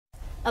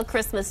A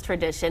Christmas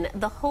tradition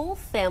the whole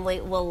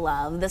family will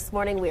love. This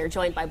morning we are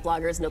joined by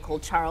bloggers Nicole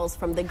Charles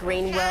from The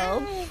Green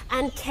Robe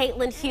and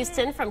Caitlin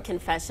Houston from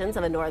Confessions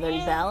of a Northern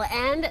Belle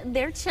and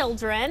their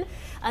children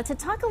to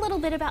talk a little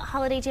bit about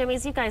holiday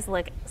jammies. You guys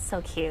look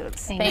so cute.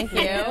 Thank you.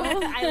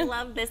 I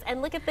love this.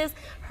 And look at this.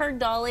 Her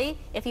dolly,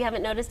 if you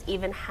haven't noticed,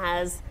 even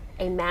has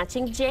a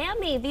matching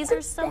jammy. These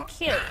are so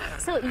cute.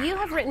 So you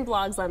have written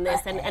blogs on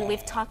this, and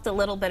we've talked a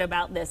little bit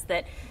about this,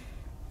 that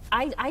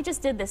I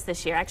just did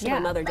this year. Actually, my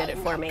mother did it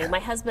for me. My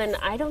husband,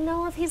 I don't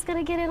know if he's going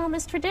to get in on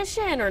this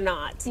tradition or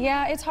not.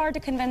 Yeah, it's hard to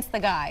convince the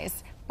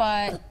guys.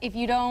 But if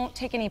you don't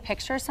take any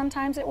pictures,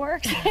 sometimes it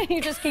works.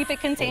 You just keep it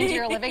contained to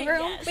your living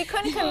room. Yes. We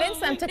couldn't convince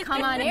them to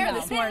come on air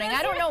this morning.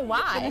 I don't know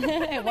why.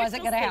 It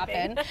wasn't going to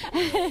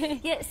happen.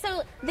 Yeah,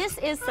 so this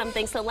is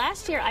something. So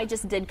last year I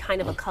just did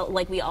kind of a,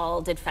 like we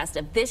all did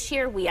festive. This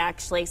year we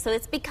actually, so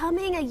it's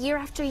becoming a year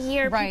after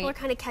year. Right. People are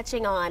kind of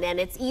catching on, and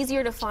it's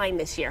easier to find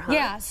this year, huh?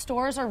 Yeah,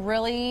 stores are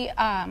really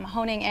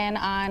honing in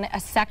on a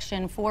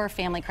section for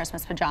family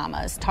Christmas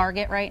pajamas.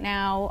 Target right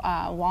now,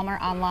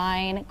 Walmart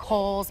online,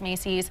 Kohl's,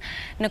 Macy's.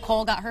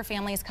 Nicole got her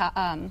family's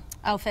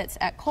outfits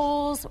at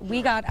Kohl's.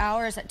 We got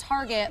ours at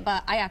Target,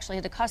 but I actually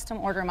had to custom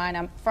order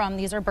mine from,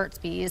 these are Burt's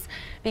Bees,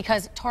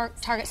 because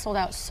Target sold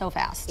out so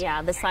fast.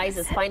 Yeah, the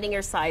sizes, finding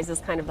your size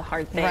is kind of the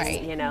hard thing,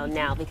 right, you know,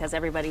 now, because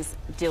everybody's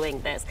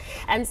doing this.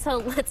 And so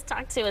let's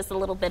talk to us a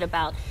little bit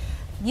about,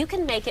 you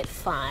can make it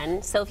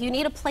fun. So if you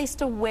need a place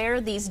to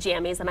wear these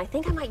jammies, and I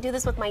think I might do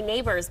this with my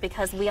neighbors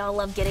because we all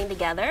love getting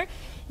together,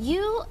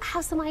 you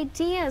have some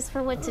ideas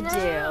for what to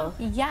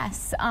do.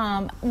 Yes.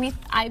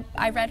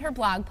 I read her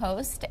blog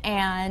post,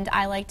 and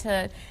I like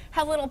to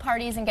have little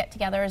parties and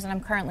get-togethers, and I'm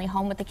currently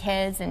home with the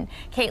kids, and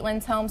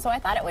Caitlin's home, so I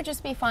thought it would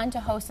just be fun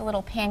to host a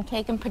little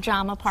pancake and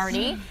pajama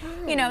party,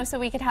 you know, so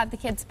we could have the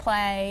kids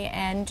play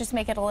and just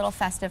make it a little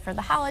festive for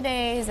the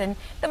holidays, and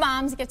the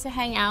moms get to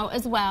hang out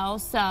as well.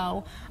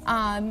 So,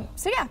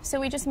 so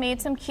we just made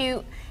some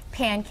cute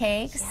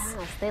pancakes.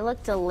 Yes, they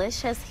look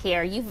delicious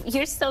here.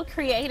 You're so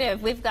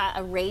creative. We've got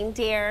a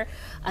reindeer,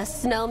 a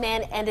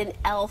snowman, and an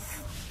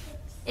elf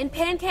in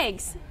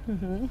pancakes.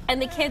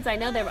 And the kids, I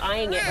know they're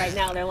eyeing it right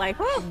now. They're like,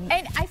 whoa.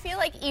 And I feel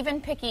like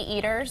even picky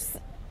eaters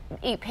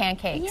eat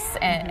pancakes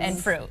and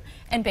fruit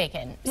and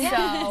bacon.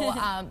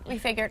 So we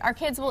figured our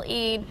kids will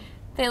eat.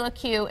 They look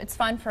cute. It's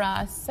fun for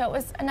us. So it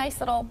was a nice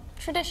little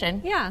tradition.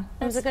 Yeah,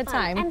 it was a good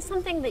time. And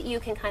something that you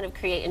can kind of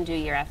create and do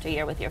year after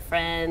year with your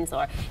friends,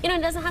 or, you know,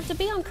 it doesn't have to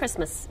be on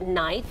Christmas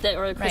night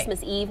or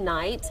Christmas Eve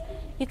night.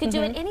 You can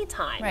do it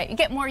anytime. Right, you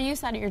get more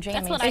use out of your jammies.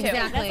 That's what I do.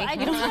 Exactly. That's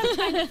what I'm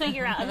trying to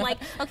figure out. I'm like,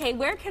 okay,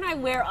 where can I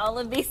wear all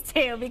of these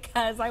to?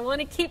 Because I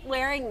want to keep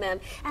wearing them.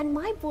 And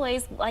my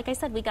boys, like I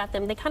said, we got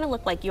them. They kind of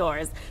look like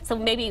yours. So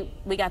maybe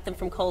we got them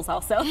from Kohl's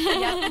also.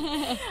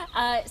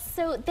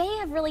 So they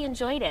have really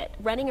enjoyed it.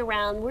 Running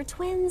around. We're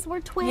twins.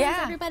 We're twins. Yeah.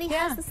 Everybody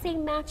has the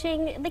same matching.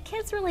 The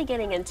kids really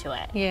getting into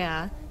it.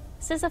 Yeah.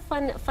 This is a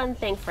fun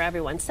thing for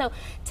everyone. So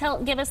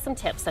give us some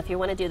tips. If you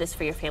want to do this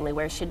for your family,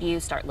 where should you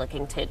start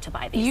looking to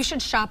buy these? You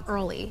should shop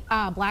early.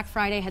 Black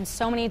Friday had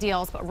so many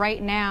deals, but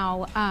right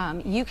now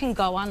you can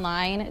go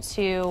online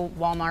to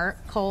Walmart,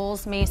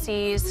 Kohl's,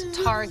 Macy's,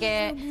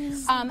 Target,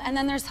 and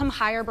then there's some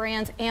higher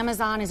brands.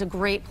 Amazon is a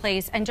great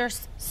place, and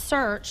just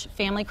search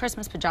family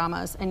Christmas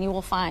pajamas and you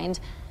will find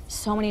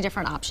so many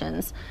different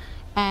options.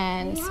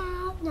 And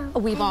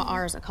we bought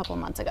ours a couple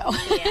months ago.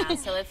 Yeah,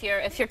 so if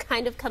you're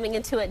kind of coming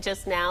into it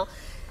just now,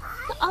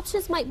 the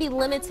options might be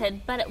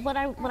limited, but what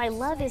I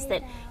love is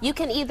that you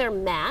can either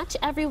match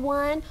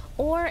everyone,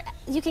 or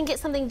you can get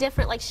something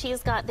different. Like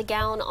she's got the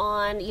gown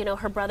on, you know,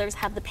 her brothers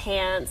have the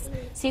pants,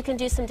 so you can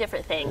do some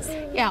different things.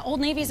 Yeah, Old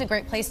Navy's a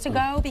great place to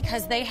go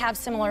because they have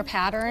similar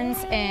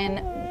patterns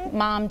in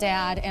mom,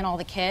 dad, and all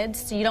the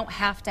kids, so you don't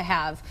have to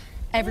have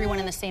everyone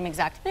in the same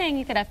exact thing.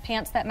 You could have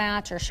pants that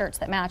match or shirts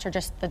that match or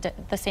just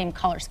the same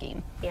color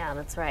scheme. Yeah,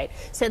 that's right.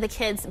 So the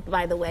kids,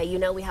 by the way, you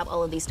know we have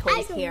all of these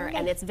toys here,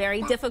 and it's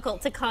very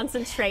difficult to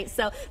concentrate.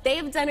 So they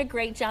have done a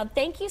great job.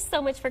 Thank you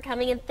so much for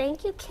coming, and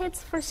thank you,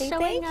 kids, for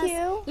showing us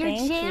your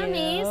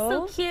jammies.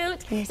 So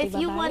cute. If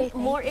you want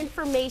more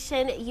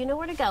information, you know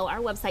where to go. Our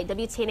website,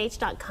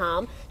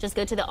 WTNH.com. Just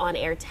go to the On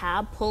Air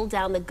tab, pull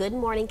down the Good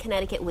Morning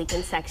Connecticut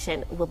Weekend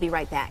section. We'll be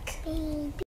right back.